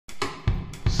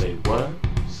Say what?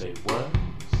 Say what?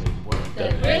 Say what?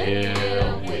 The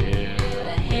hell with it. The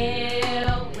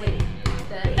hell with it.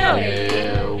 The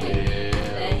hell with it.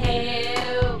 The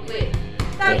hell with it.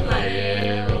 Stop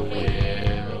playing.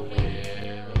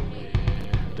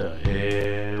 The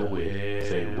hell with it.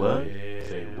 Say what?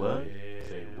 Say what?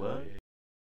 Say what?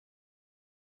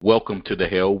 Welcome to the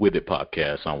Hell With It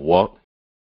podcast. I'm Walt.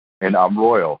 And I'm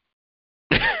Royal.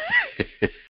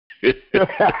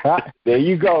 There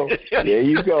you go. There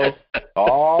you go.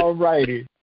 All righty.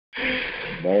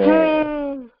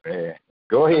 Man.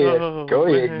 Go ahead. Go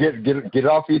ahead. Get it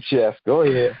off your chest. Go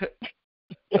ahead.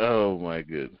 Oh, my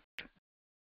goodness.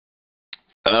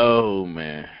 Oh,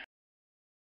 man.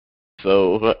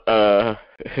 So,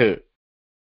 the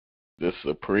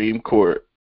Supreme Court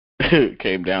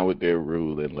came down with their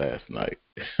ruling last night.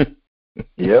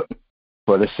 Yep.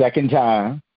 For the second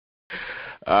time.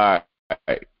 All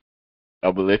right.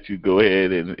 I'm going to let you go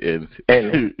ahead and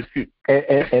then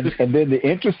the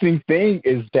interesting thing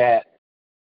is that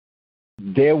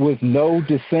there was no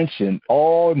dissension.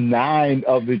 All 9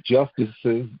 of the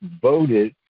justices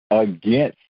voted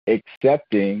against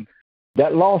accepting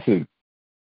that lawsuit.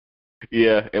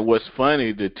 Yeah, and what's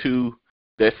funny, the two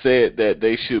that said that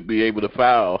they should be able to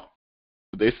file,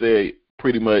 they said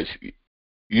pretty much,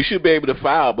 you should be able to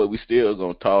file, but we still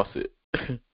going to toss it.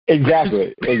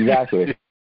 Exactly.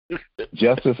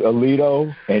 Justice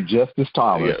Alito and Justice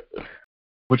Thomas,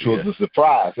 which was a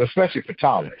surprise, especially for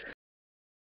Thomas.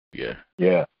 Yeah.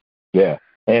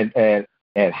 And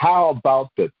how about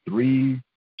the 3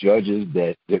 judges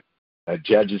that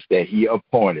he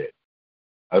appointed,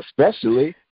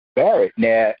 especially Barrett?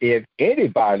 Now, if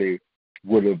anybody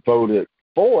would have voted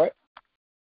for it,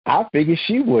 I figured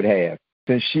she would have,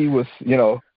 since she was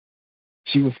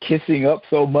kissing up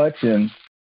so much and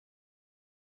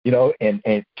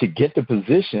to get the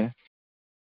position.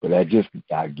 But I guess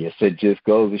it just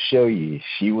goes to show you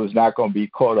she was not going to be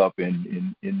caught up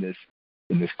in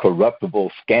this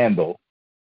corruptible scandal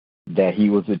that he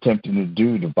was attempting to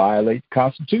do to violate the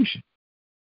Constitution.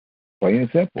 Plain and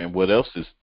simple. And what else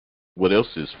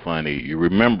is funny? You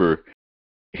remember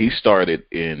he started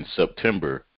in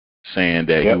September saying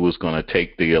that he was going to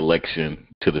take the election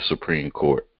to the Supreme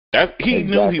Court. He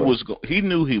knew he was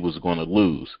going to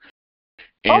lose.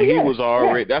 And he was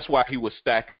already. That's why he was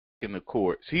stacking the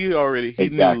courts. He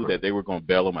knew that they were going to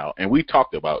bail him out, and we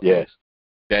talked about this.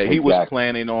 That he was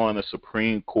planning on a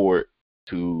Supreme Court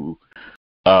to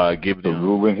give them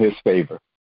rule in his favor.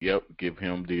 Yep, give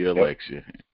him the election,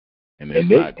 and it's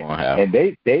not going to happen.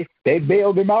 And they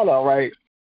bailed him out, all right.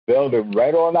 Bailed him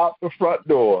right on out the front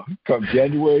door. Come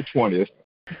January 20th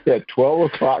at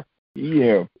 12:00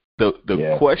 p.m.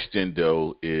 The question,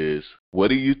 though, is what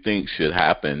do you think should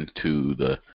happen to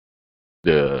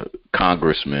the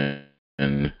congressmen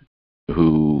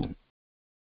who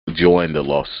joined the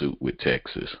lawsuit with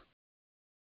Texas?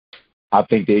 I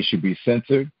think they should be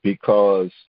censored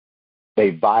because they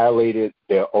violated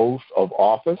their oath of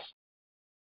office.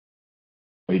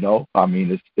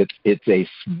 It's a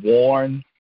sworn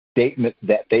statement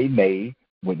that they made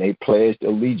when they pledged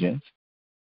allegiance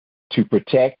to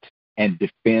protect and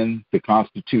defend the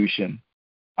Constitution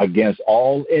against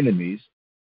all enemies,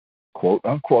 quote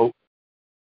unquote,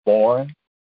 foreign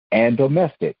and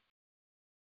domestic.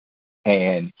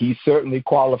 And he certainly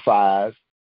qualifies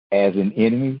as an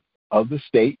enemy of the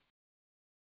state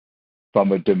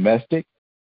from a domestic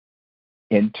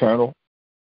internal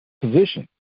position.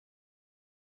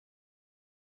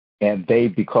 And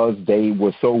because they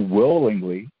were so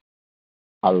willingly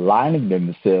aligning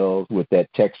themselves with that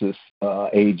Texas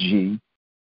AG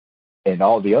and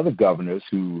all the other governors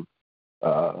who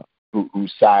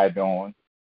signed on,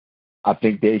 I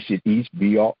think they should each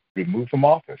be removed from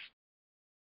office.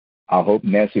 I hope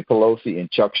Nancy Pelosi and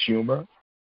Chuck Schumer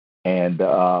and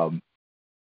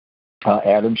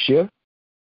Adam Schiff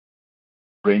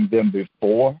bring them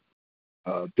before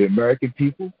the American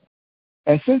people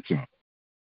and censor them.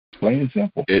 Plain and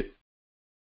simple.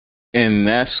 And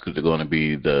that's going to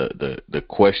be the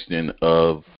question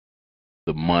of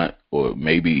the month, or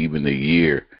maybe even the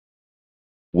year.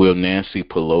 Will Nancy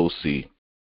Pelosi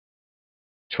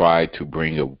try to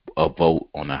bring a vote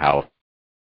on the House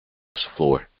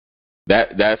floor?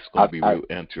 That's going to be real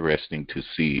interesting to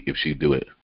see if she do it.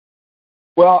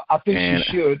 Well, I think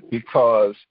she should,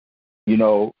 because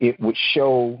it would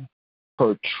show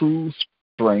her true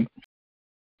strength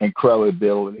and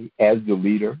credibility as the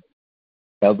leader,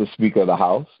 as the Speaker of the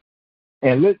House.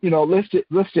 And let's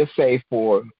just say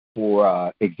for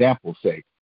example's sake,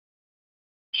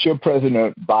 should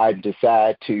President Biden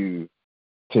decide to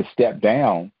step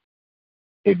down,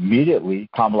 immediately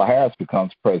Kamala Harris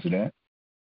becomes president,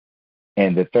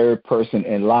 And the third person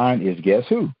in line is guess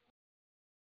who?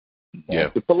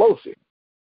 Nancy Pelosi.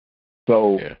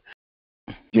 So,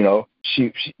 you know,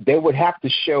 they would have to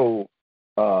show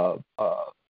a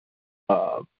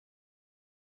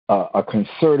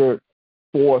concerted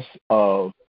force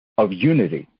of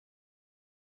unity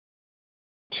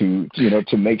to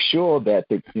make sure that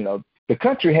the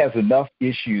country has enough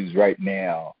issues right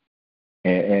now,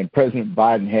 and President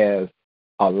Biden has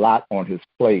a lot on his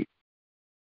plate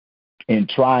in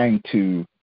trying to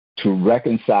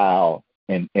reconcile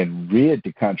and rid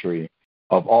the country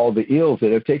of all the ills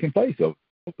that have taken place over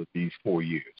these 4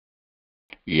 years.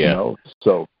 Yeah.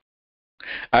 So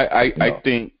I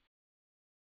think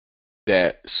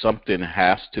that something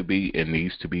has to be and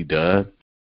needs to be done.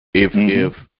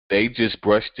 If they just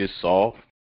brush this off,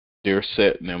 they're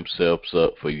setting themselves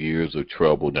up for years of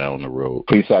trouble down the road.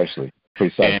 Precisely.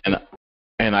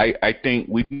 And I think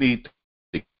we need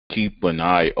to keep an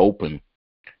eye open,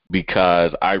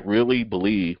 because I really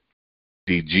believe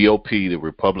the GOP, the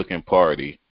Republican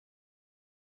Party,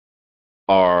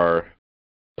 are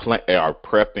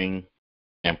prepping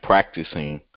and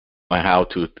practicing on how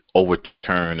to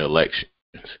overturn elections.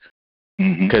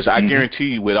 Because I guarantee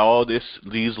you, with all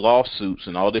these lawsuits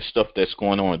and all this stuff that's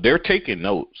going on, they're taking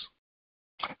notes.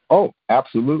 Oh,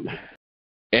 absolutely.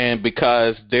 And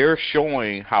because they're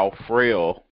showing how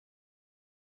frail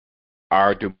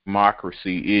our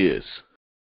democracy is.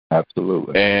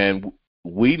 Absolutely. And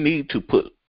we need to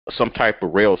put some type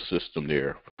of rail system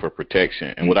there for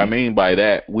protection. And what I mean by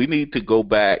that, we need to go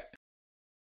back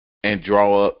and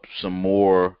draw up some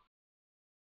more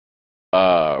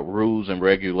rules and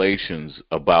regulations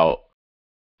about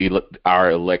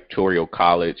our electoral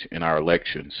college and our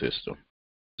election system.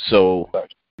 So,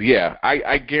 yeah,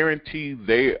 I guarantee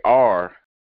they are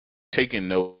taking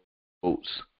notes,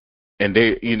 and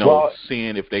they,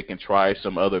 seeing if they can try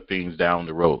some other things down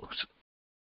the road.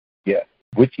 Yeah,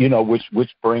 which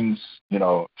brings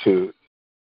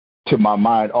to my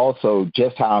mind also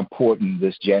just how important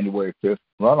this January 5th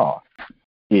runoff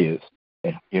is,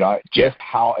 and just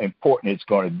how important it's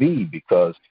going to be,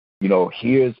 because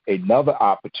here's another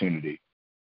opportunity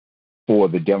for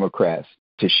the Democrats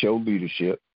to show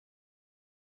leadership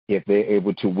if they're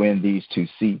able to win these 2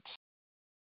 seats,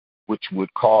 which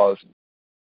would cause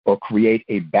or create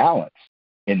a balance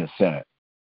in the Senate.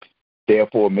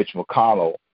 Therefore, Mitch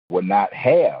McConnell would not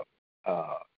have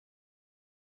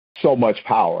so much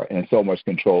power and so much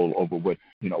control over what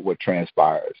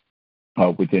transpires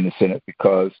within the Senate,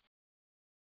 because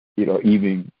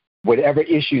even whatever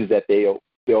issues that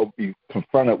they'll be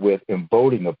confronted with and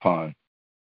voting upon,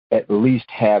 at least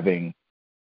having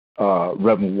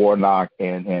Reverend Warnock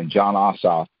and John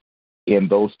Ossoff in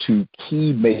those 2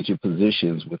 key major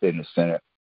positions within the Senate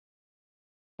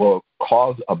will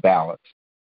cause a balance.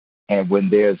 And when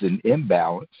there's an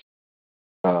imbalance,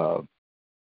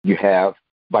 you have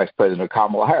Vice President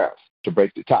Kamala Harris to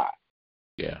break the tie.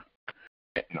 Yeah.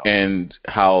 And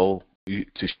to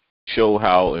show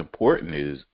how important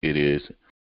it is,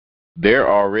 they're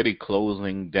already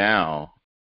closing down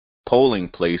polling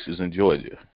places in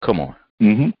Georgia. Come on.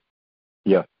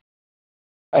 Yeah.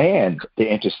 And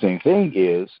the interesting thing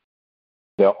is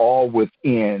they're all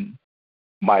within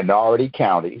minority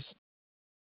counties.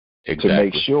 Exactly. To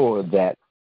make sure that,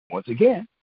 once again,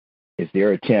 it's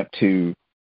their attempt to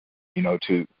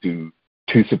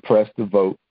suppress the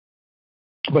vote.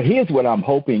 But here's what I'm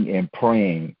hoping and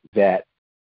praying, that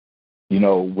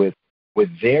with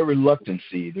their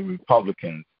reluctancy, the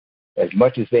Republicans, as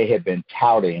much as they have been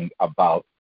touting about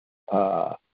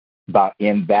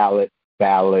invalid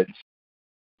ballots,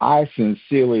 I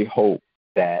sincerely hope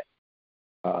that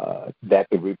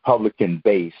the Republican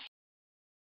base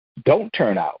don't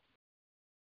turn out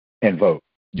and vote.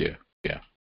 Yeah.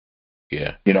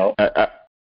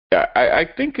 I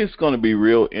think it's going to be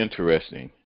real interesting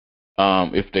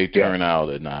if they turn out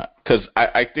or not, because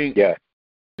I think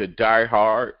the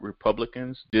diehard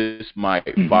Republicans, this might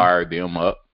fire them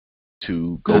up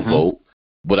to go vote.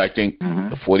 But I think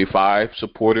the 45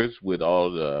 supporters, with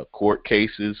all the court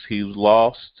cases he's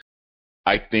lost,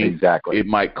 I think it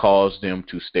might cause them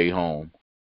to stay home.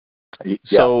 Yeah.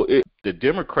 So the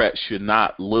Democrats should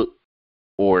not look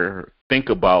or think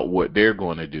about what they're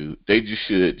going to do. They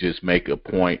should just make a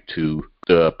point to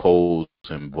oppose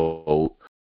and vote,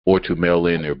 or to mail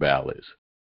in their ballots.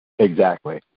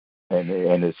 Exactly. And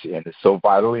it's so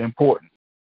vitally important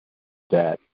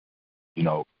that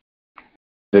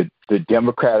the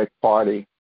Democratic Party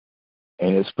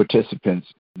and its participants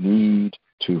need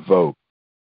to vote.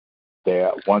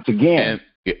 Once again,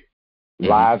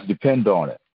 lives depend on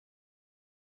it.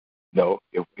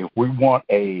 If we want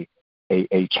a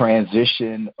a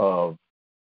transition of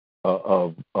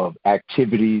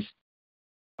activities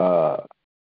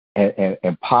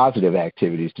and positive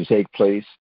activities to take place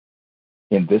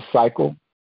in this cycle,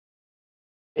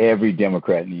 every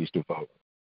Democrat needs to vote.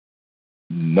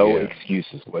 No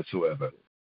excuses whatsoever.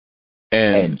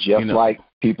 And just like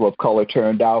people of color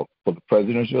turned out for the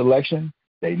presidential election,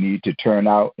 they need to turn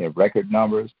out in record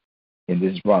numbers in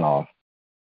this runoff.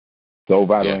 So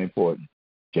vitally important.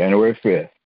 January 5th,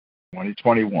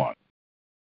 2021.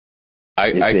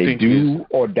 I think do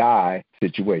or die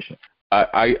situation.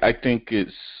 I think it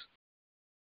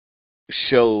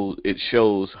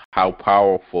shows how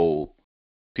powerful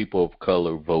people of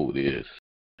color vote is.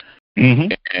 And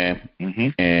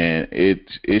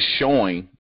it's showing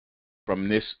from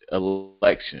this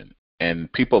election,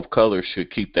 and people of color should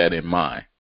keep that in mind.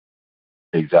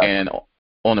 Exactly. And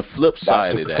on the flip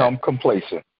side of that, become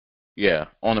complacent. Yeah,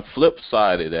 on the flip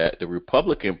side of that, the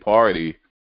Republican Party,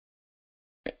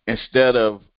 instead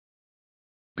of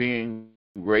being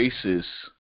racist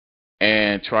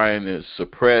and trying to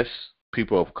suppress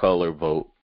people of color vote,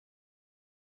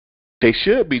 they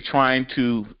should be trying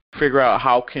to figure out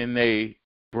how can they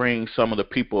bring some of the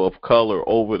people of color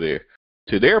over there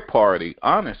to their party,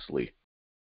 honestly,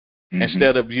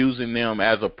 instead of using them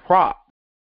as a prop.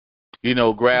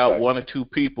 Grab one or two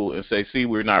people and say, see,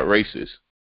 we're not racist.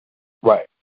 Right.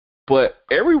 But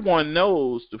everyone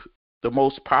knows the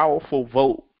most powerful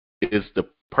vote is the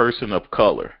person of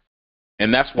color.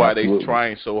 And that's why they're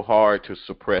trying so hard to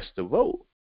suppress the vote.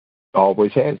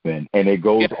 Always has been. And it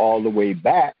goes all the way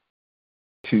back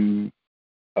to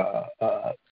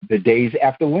the days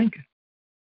after Lincoln.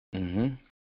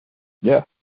 Yeah.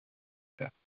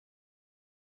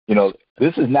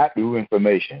 This is not new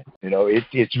information.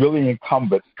 It's really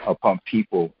incumbent upon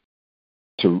people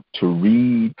to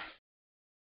read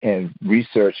and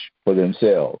research for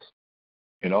themselves.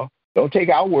 Don't take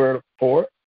our word for it.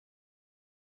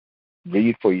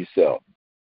 Read for yourself.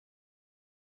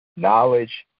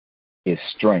 Knowledge is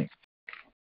strength.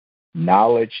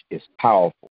 Knowledge is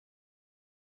powerful.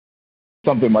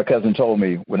 Something my cousin told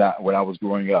me when I was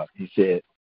growing up. He said,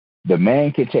 the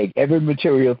man can take every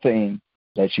material thing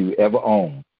that you ever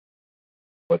own,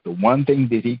 but the one thing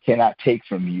that he cannot take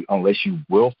from you unless you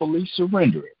willfully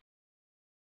surrender it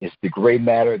is the gray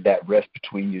matter that rests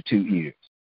between your two ears.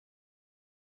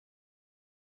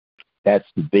 That's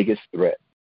the biggest threat.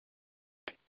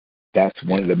 That's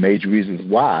one of the major reasons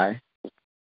why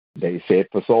they said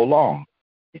for so long,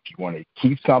 if you want to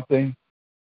keep something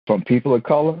from people of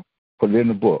color, put it in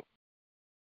the book,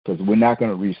 because we're not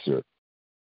going to research.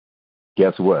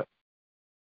 Guess what?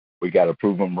 We got to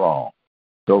prove them wrong.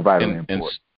 So vitally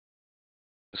important.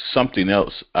 And something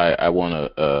else I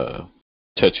want to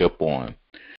touch up on,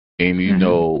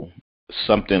 and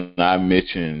something I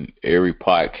mention every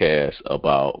podcast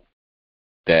about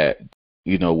that,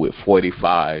 with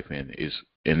 45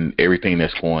 and everything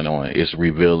that's going on is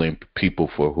revealing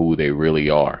people for who they really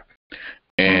are,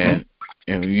 and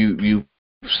you've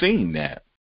seen that.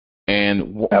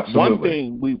 And one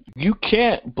thing you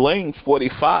can't blame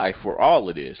 45 for all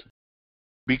of this,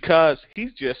 because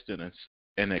he's just an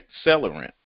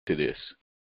accelerant to this.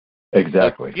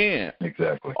 Exactly. Again,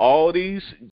 exactly. All these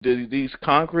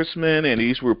congressmen and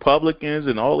these Republicans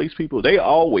and all these people, they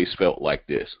always felt like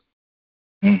this.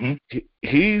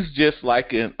 He's just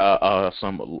like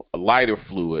some lighter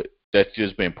fluid that's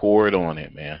just been poured on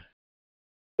it, man.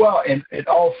 Well, and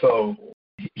also,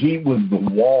 he was the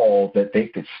wall that they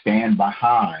could stand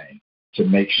behind to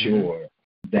make sure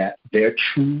that their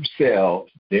true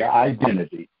selves, their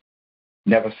identity,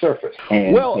 never surfaced.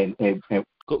 And, go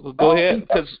ahead,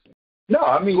 because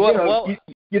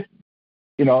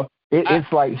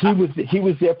it's like he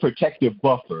was their protective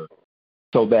buffer,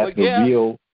 so that the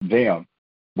real them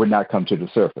would not come to the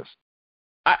surface.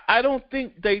 I don't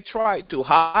think they tried to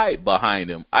hide behind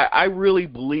him. I really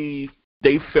believe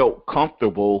they felt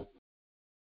comfortable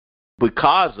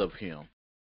because of him.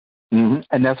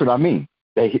 And that's what I mean.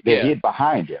 They hid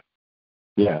behind him.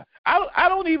 Yeah. I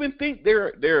don't even think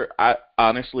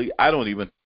honestly, I don't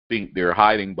even think they're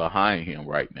hiding behind him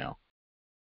right now.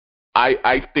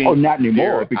 I think not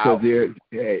anymore, because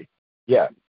yeah.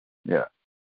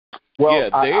 Well,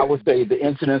 I would say the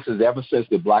incidences ever since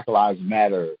the Black Lives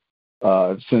Matter,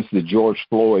 since the George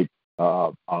Floyd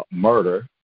murder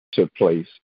took place,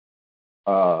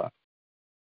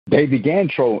 they began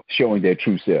showing their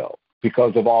true self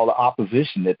because of all the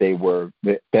opposition that they were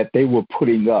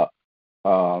putting up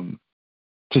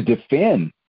to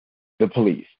defend the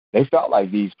police. They felt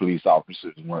like these police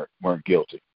officers weren't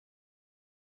guilty.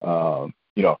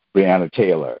 Breonna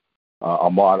Taylor,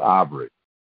 Ahmaud Arbery,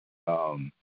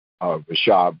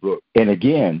 Rashad Brooks. And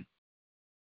again,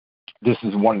 this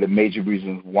is one of the major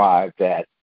reasons why that,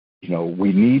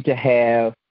 we need to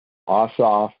have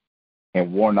Ossoff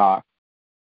and Warnock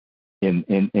in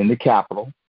the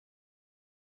Capitol,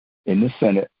 in the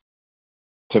Senate,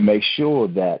 to make sure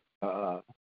that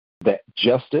that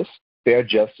justice, fair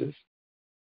justice,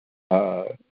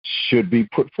 should be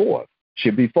put forth,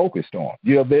 should be focused on.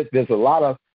 There's a lot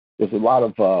of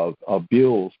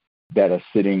bills that are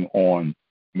sitting on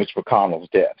Mitch McConnell's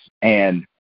desk, and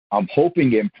I'm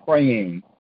hoping and praying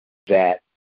that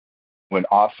when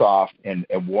Ossoff and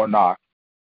Warnock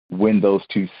win those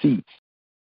 2 seats,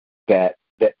 that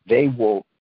they will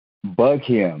bug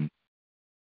him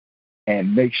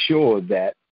and make sure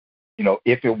that,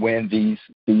 if and when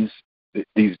these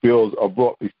bills are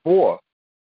brought before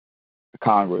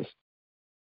Congress,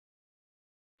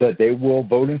 that they will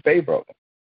vote in favor of them.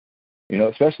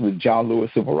 Especially the John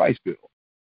Lewis Civil Rights Bill.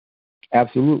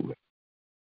 Absolutely.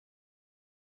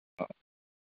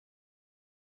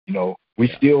 We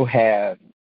still have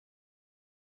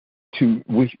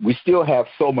we still have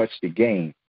so much to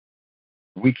gain.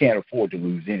 We can't afford to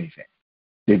lose anything,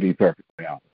 to be perfectly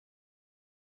honest.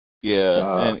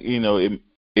 Yeah, and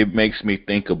it makes me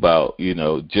think about,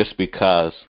 just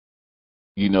because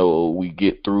we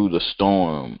get through the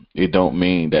storm, it don't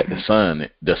mean that the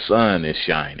sun is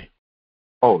shining.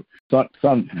 Oh, sun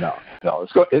no.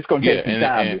 It's going to take some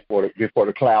time before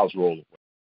the clouds roll away.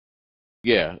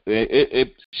 Yeah,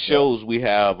 it shows we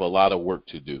have a lot of work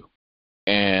to do.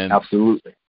 And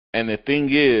absolutely. And the thing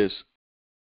is,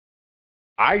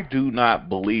 I do not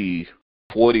believe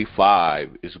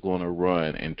 45 is going to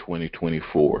run in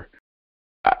 2024.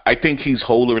 I think he's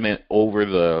holding it over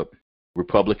the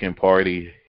Republican Party's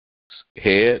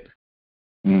head.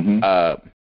 Mm-hmm.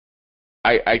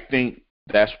 I think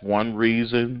that's one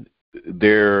reason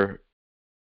they're,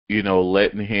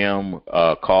 letting him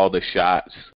call the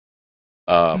shots.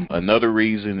 Another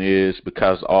reason is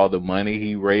because all the money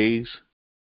he raised.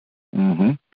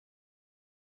 Mm-hmm.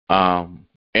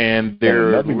 And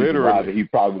they're literally. He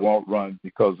probably won't run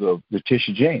because of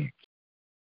Letitia James.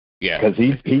 Yeah, because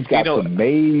he's got some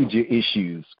major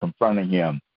issues confronting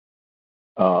him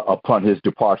upon his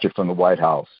departure from the White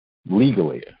House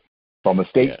legally, from a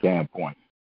state standpoint.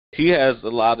 He has a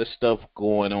lot of stuff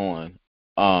going on,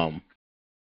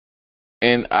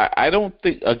 and I don't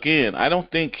think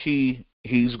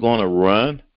he's going to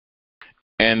run.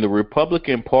 And the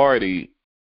Republican Party,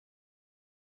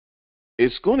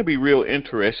 it's going to be real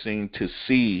interesting to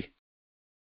see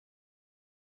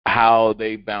how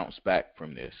they bounce back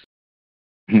from this.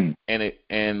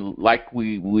 And like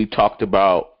we talked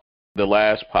about the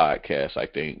last podcast, I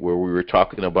think, where we were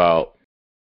talking about,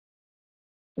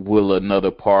 will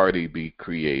another party be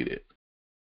created?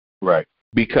 Right.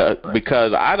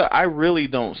 Because I really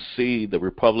don't see the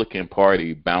Republican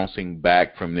Party bouncing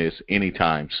back from this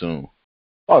anytime soon.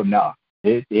 Oh no,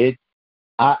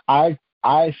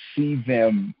 I see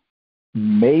them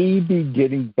maybe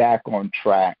getting back on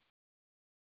track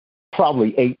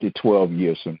probably 8 to 12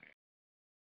 years from now.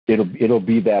 It'll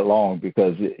be that long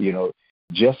because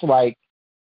just like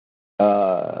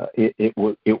it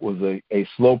was a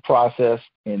slow process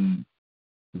in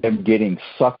them getting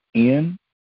sucked in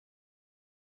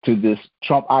to this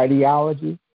Trump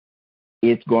ideology.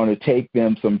 It's going to take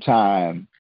them some time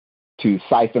to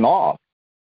siphon off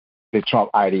the Trump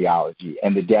ideology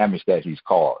and the damage that he's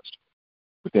caused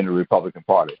within the Republican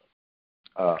Party.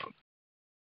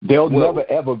 There'll never,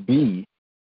 ever be,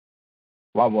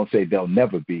 well, I won't say there'll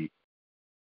never be,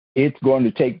 it's going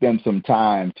to take them some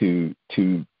time to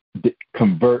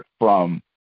convert from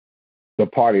the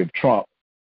party of Trump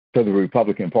to the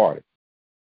Republican Party.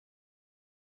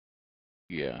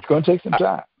 Yeah. It's going to take some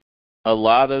time. A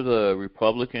lot of the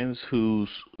Republicans who's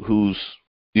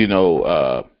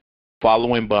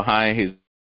following behind his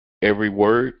every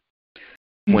word,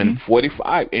 when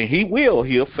 45, and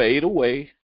he'll fade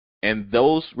away, and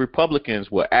those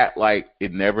Republicans will act like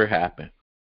it never happened.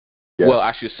 Yeah. Well,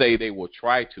 I should say they will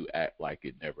try to act like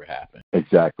it never happened.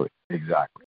 Exactly. They're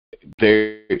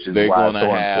going to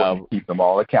have to keep them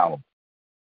all accountable.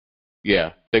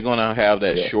 Yeah, they're going to have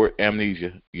that short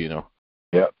amnesia,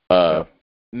 Yep.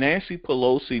 Nancy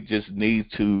Pelosi just needs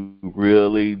to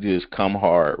really just come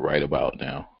hard right about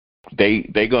now. They're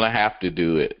going to have to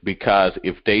do it, because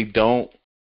if they don't,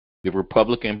 the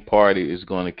Republican Party is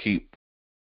going to keep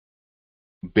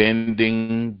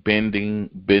bending, and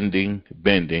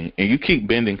you keep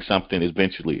bending something,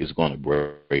 eventually it's going to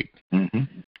break.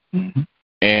 Mm-hmm. Mm-hmm.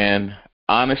 And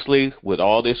honestly, with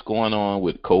all this going on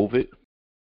with COVID,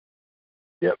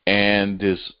 and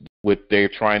this what they're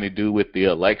trying to do with the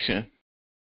election,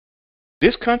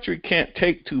 this country can't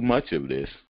take too much of this.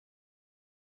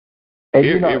 And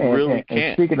it really can't.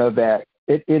 And speaking of that,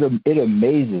 it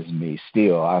amazes me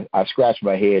still. I scratch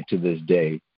my head to this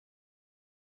day.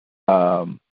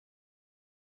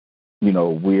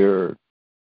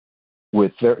 We're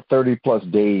 30 plus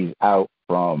days out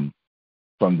from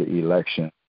the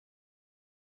election.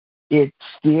 It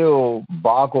still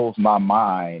boggles my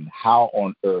mind how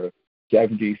on earth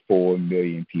 74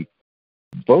 million people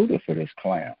voted for this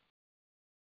clown.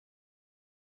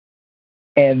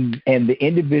 And the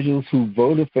individuals who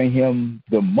voted for him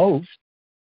the most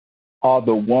are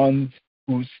the ones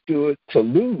who stood to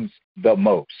lose the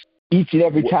most. Each and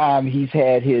every time he's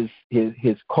had his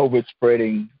COVID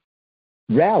spreading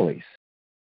rallies,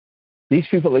 these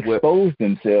people expose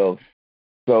themselves.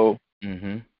 So,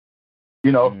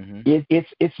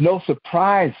 it's no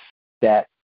surprise that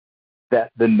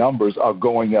the numbers are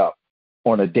going up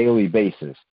on a daily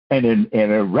basis and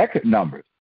in record numbers.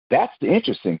 That's the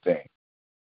interesting thing.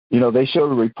 They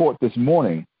showed a report this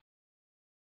morning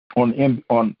on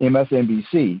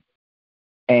MSNBC,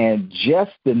 and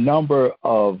just the number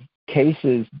of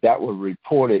cases that were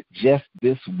reported just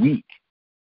this week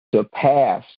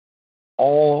surpassed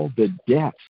all the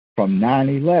deaths from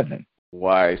 9/11.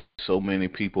 Why so many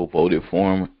people voted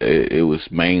for him? It was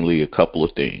mainly a couple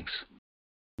of things.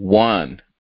 One,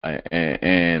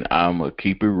 and I'm going to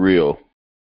keep it real,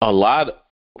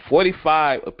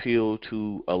 45 appealed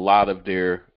to a lot of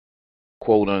their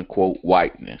quote-unquote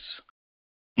whiteness.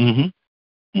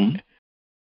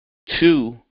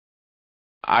 Two,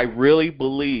 I really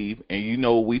believe,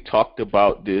 and we talked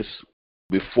about this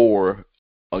before,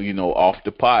 off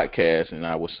the podcast, and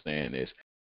I was saying this,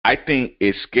 I think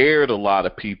it scared a lot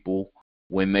of people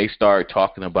when they started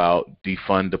talking about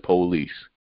defund the police.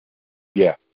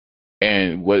 Yeah.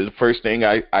 And what the first thing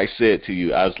I said to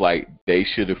you, I was like, they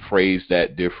should have phrased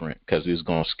that different because it's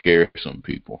going to scare some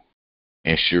people.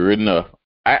 And sure enough,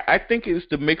 I think it's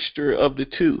the mixture of the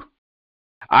two.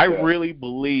 I really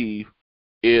believe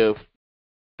if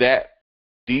that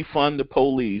defund the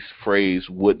police phrase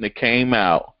wouldn't have came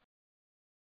out,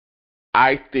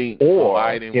 I think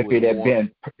if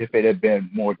it had been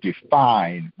more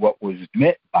defined what was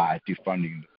meant by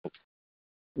defunding the police.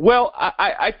 Well,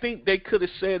 I think they could have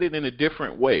said it in a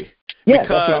different way. Yeah, that's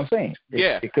what I'm saying.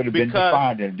 It could have been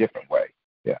defined in a different way.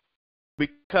 Yeah.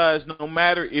 Because no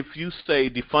matter if you say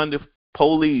defund the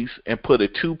police and put a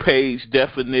 2-page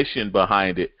definition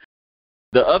behind it,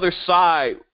 the other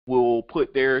side will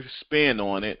put their spin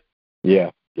on it.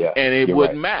 Yeah. And it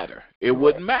wouldn't matter. It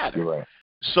wouldn't matter. You're right.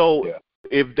 So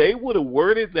if they would have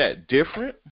worded that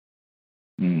different,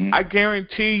 I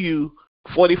guarantee you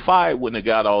 45 wouldn't have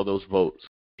got all those votes.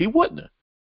 He wouldn't have.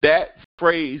 That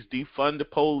phrase, defund the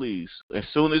police, as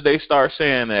soon as they start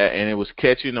saying that and it was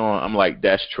catching on, I'm like,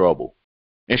 that's trouble.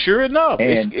 And sure enough,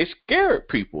 it scared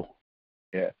people.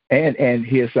 Yeah. And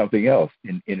here's something else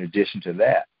in addition to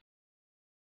that.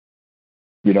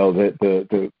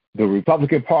 The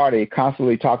Republican Party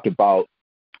constantly talked about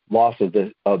loss of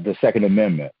the Second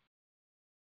Amendment.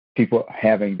 People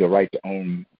having the right to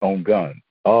own guns.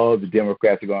 Oh, the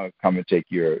Democrats are going to come and take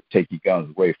your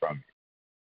guns away from you.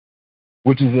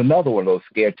 Which is another one of those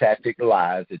scare tactic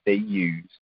lies that they use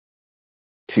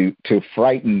to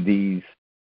frighten these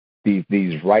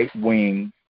right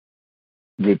wing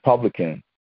Republican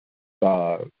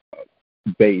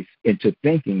base into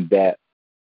thinking that,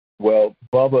 well,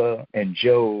 Bubba and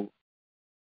Joe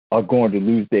are going to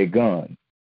lose their guns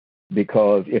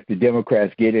because if the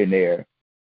Democrats get in there,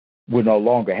 we'll no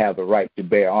longer have the right to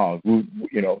bear arms.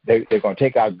 They're going to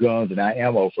take our guns and our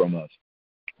ammo from us,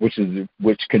 which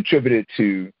contributed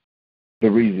to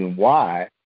the reason why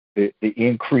the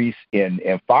increase in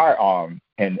firearm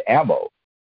and ammo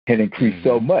had increased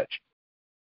so much.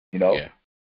 We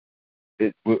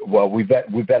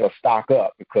better stock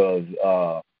up because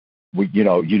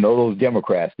those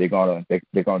Democrats, they're gonna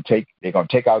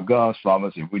take our guns from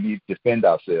us, and we need to defend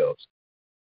ourselves.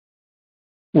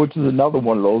 Which is another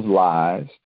one of those lies.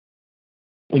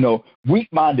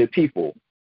 Weak-minded people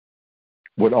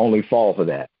would only fall for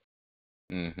that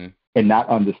and not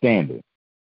understand it.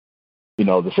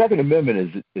 The Second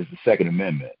Amendment is the Second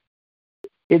Amendment.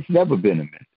 It's never been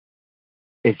amended.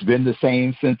 It's been the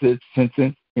same since its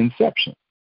inception.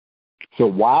 So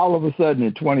why all of a sudden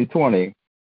in 2020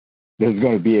 there's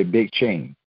going to be a big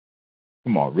change?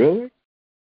 Come on, really?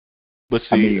 But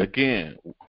see, again,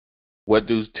 what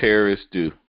do terrorists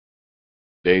do?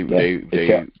 They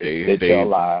tell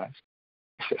lies.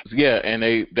 Yeah, and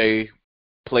they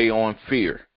play on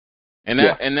fear, and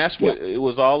that's what it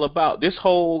was all about. This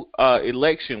whole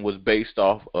election was based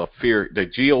off of fear. The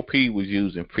GOP was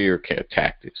using fear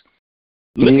tactics.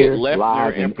 Look Here, at Leffler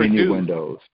live and in any Purdue.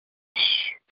 windows.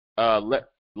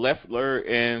 Leffler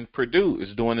and Purdue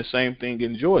is doing the same thing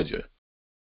in Georgia.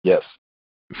 Yes.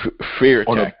 Fear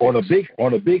tactics.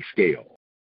 On a big scale.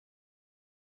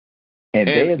 And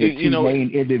they're the two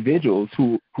main individuals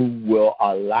who will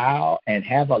allow and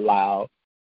have allowed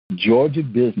Georgia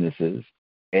businesses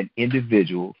and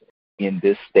individuals in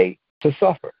this state to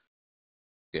suffer.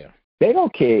 Yeah. They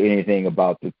don't care anything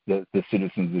about the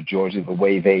citizens of Georgia, the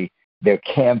way their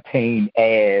campaign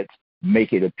ads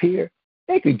make it appear.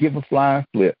 They could give a flying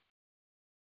flip.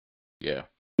 Yeah.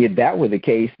 If that were the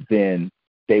case, then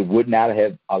they would not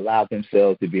have allowed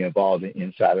themselves to be involved in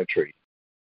insider trading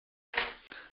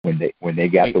when they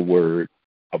got the word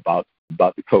about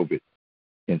the COVID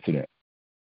incident.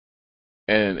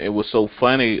 And it was so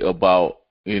funny about,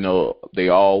 they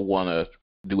all want to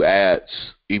do ads.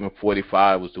 Even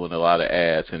 45 was doing a lot of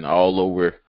ads, and all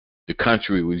over the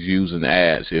country was using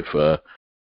ads. If a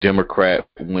Democrat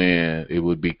win, it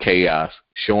would be chaos,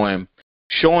 showing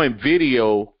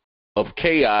video of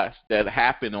chaos that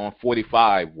happened on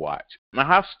 45 watch. Now,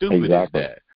 how stupid is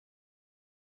that?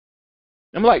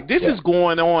 I'm like, this is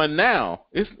going on now.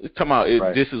 It's talking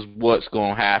about this is what's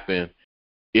going to happen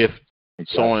if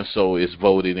so-and-so is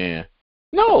voted in.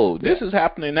 No, this is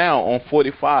happening now on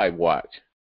 45 watch.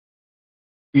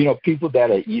 People that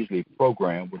are easily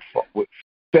programmed would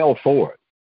fell for it,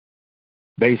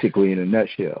 basically, in a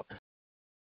nutshell.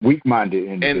 Weak-minded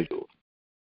individuals.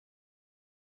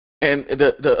 And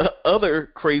the other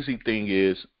crazy thing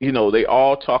is, they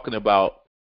all talking about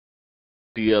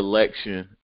the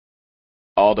election,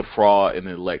 all the fraud in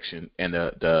the election, and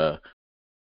the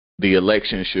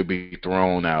election should be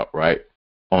thrown out, right,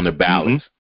 on the ballots.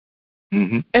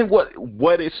 Mm-hmm. And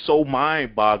what is so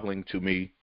mind-boggling to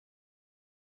me,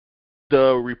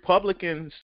 the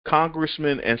Republicans,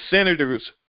 congressmen, and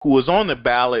senators who was on the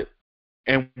ballot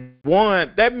and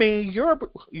won, that means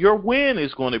your win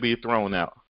is going to be thrown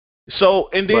out. So,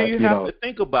 and then you have to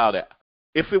think about it.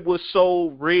 If it was so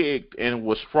rigged and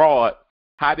was fraud,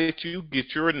 how did you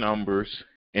get your numbers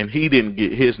and he didn't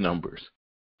get his numbers?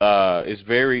 It's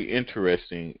very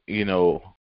interesting,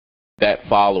 that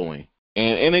following.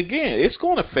 And again, it's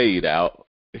going to fade out.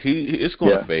 It's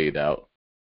going to fade out.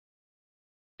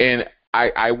 And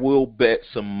I will bet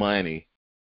some money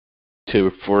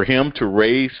for him to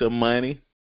raise some money.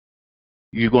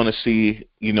 You're going to see,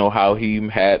 how he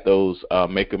had those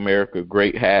Make America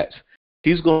Great hats.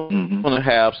 He's going to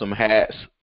have some hats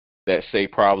that say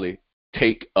probably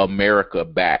Take America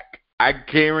Back. I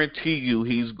guarantee you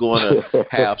he's going to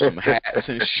have some hats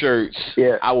and shirts.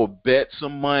 Yeah. I will bet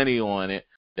some money on it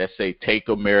that say Take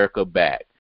America Back.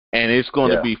 And it's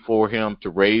going to be for him to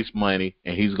raise money,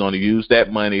 and he's going to use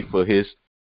that money for his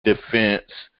defense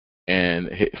and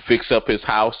fix up his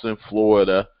house in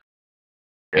Florida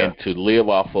and to live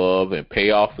off of and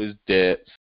pay off his debts.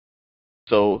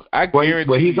 So I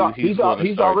guarantee he's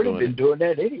already been doing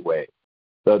that anyway.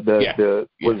 Was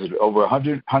it over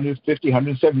 150, 170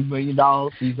 $170 million?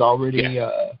 He's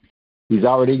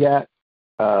already got.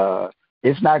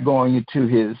 It's not going into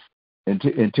his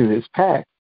PAC.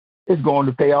 It's going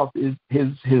to pay off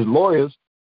his lawyers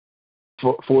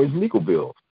for his legal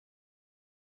bills.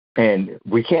 And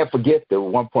we can't forget the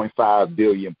 $1.5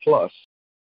 billion plus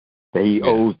that he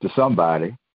owes to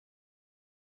somebody.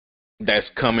 That's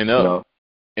coming up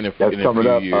in a few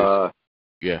years.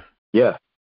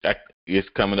 It's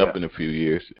coming up in a few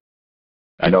years.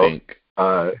 I think.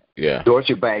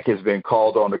 Deutsche Bank has been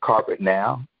called on the carpet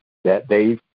now. That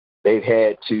they've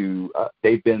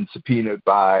been subpoenaed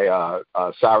by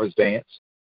Cyrus Vance,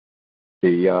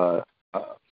 the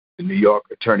New York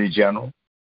Attorney General.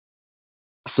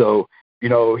 So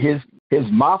his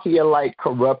mafia-like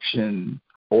corruption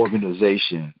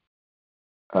organization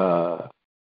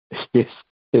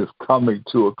is coming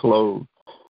to a close.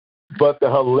 But the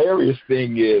hilarious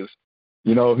thing is,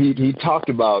 he talked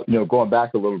about, going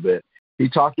back a little bit, he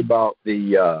talked about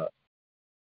the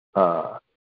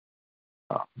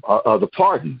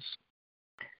pardons.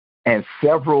 And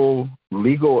several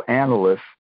legal analysts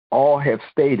all have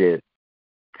stated,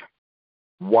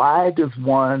 why does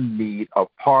one need a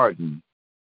pardon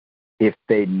if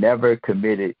they never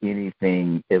committed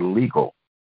anything illegal?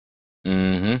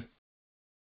 Mm-hmm.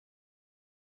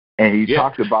 And he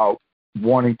talked about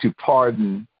wanting to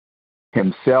pardon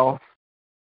himself,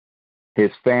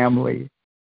 his family,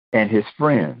 and his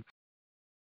friends.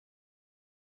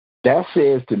 That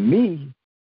says to me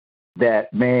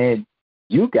that, man,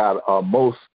 you got a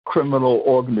most criminal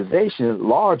organization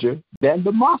larger than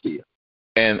the mafia.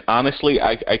 And honestly,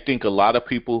 I think a lot of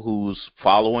people who's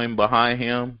following behind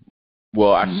him,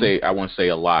 well, I wouldn't say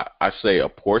a lot. I say a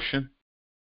portion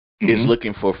is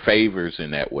looking for favors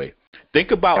in that way.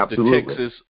 Think about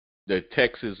the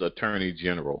Texas Attorney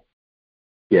General.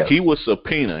 Yes. He was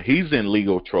subpoenaed. He's in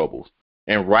legal troubles.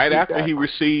 And right after he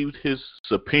received his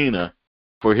subpoena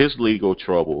for his legal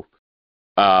trouble,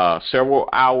 several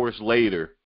hours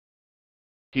later,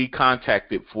 he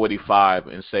contacted 45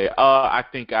 and said, I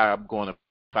think I'm going to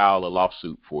file a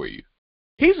lawsuit for you.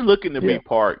 He's looking to be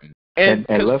pardoned. And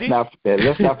let's not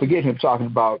forget him talking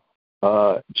about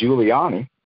Giuliani,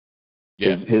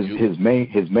 his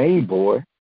main boy.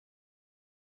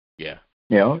 Yeah.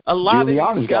 You know, a lot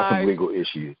Giuliani's of got some legal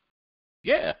issues.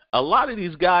 Yeah. A lot of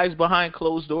these guys behind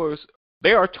closed doors,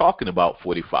 they are talking about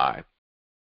 45.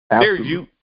 Absolutely.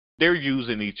 They're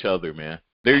using each other, man.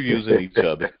 They're using each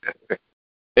other.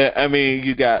 I mean,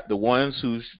 you got the ones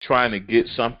who's trying to get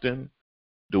something,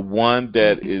 the one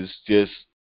that is just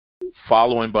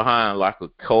following behind like a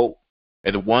cult,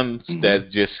 and the ones that's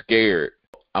just scared.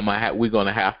 We're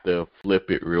gonna have to flip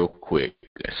it real quick.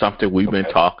 Something we've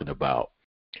been talking about.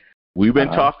 We've been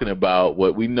talking about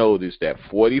what we noticed that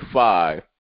 45.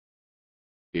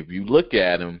 If you look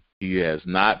at him, he has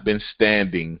not been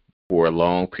standing for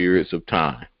long periods of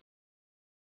time.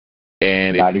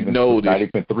 And not even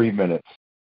 3 minutes.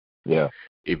 Yeah.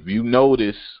 If you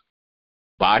notice,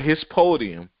 by his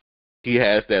podium, he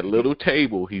has that little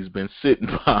table he's been sitting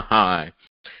behind.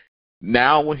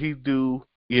 Now when he's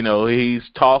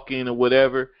talking or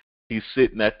whatever, he's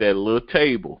sitting at that little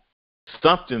table.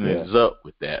 Something is up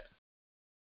with that.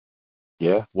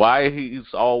 Yeah. Why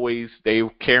they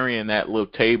carrying that little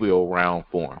table around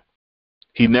for him?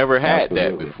 He never had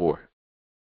that before.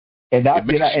 And I've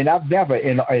never,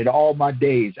 in all my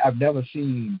days, I've never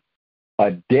seen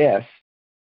a desk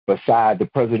beside the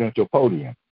presidential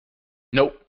podium.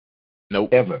 Nope.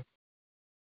 Ever.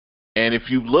 And if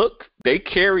you look, they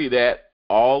carry that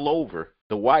all over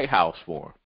the White House for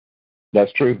him.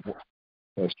 That's true.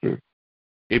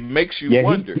 It makes you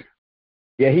wonder.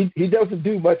 He doesn't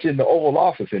do much in the Oval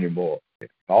Office anymore.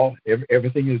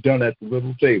 Everything is done at the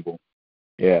little table.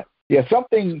 Yeah.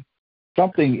 Something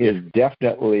is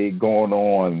definitely going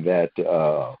on that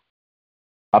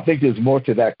I think there's more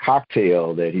to that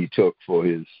cocktail that he took for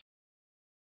his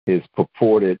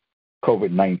purported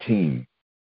COVID-19.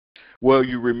 Well,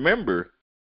 you remember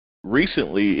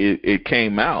recently it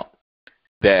came out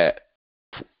that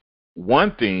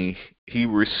one thing, he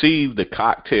received the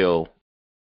cocktail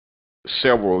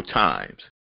several times,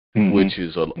 which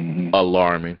is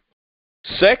alarming.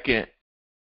 Second,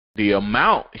 the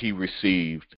amount he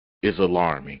received is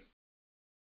alarming.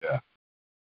 Yeah.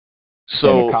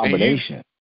 So a combination.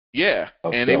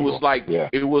 And it was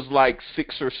like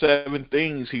 6 or 7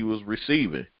 things he was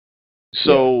receiving.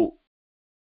 So,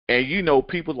 and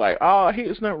people like,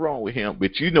 there's nothing wrong with him.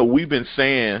 But we've been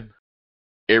saying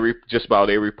just about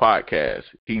every podcast,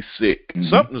 he's sick.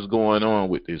 Something's going on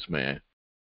with this man.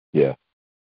 Yeah.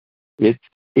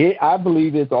 I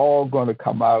believe it's all going to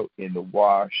come out in the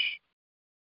wash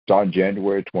on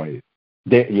January 20th.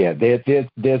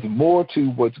 There's more to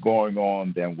what's going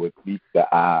on than what meets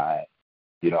the eye.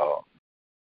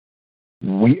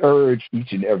 We urge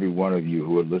each and every one of you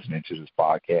who are listening to this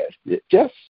podcast,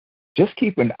 just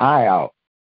keep an eye out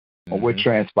on what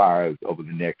transpires over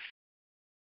the next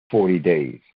 40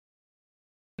 days.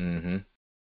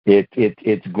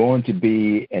 It's going to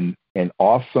be an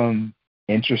awesome,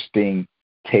 interesting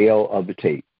tale of the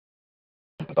tape.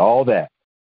 With all that.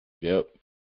 Yep.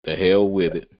 The hell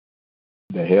with it.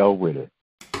 The hell with it.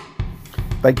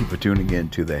 Thank you for tuning in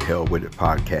to the Hell With It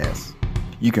podcast.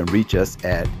 You can reach us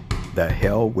at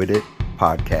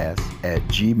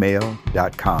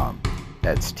thehellwithitpodcast@gmail.com.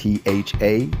 That's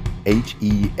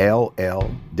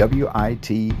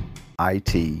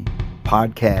THAHELLWITIT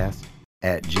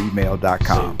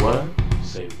podcast@gmail.com.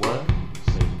 Say what?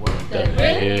 The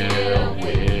hell with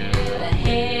it. The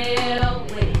hell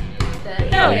with it. The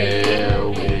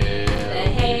hell with it. The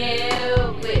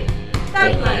hell with it.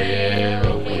 Stop playing.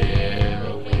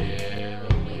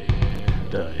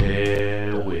 The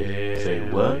hell with it. Say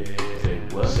what?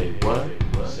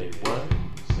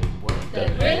 The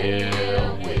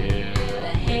hell with it. The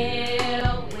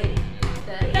hell with it.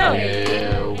 The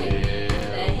hell with it.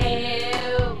 The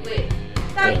hell with it.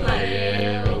 Stop playing.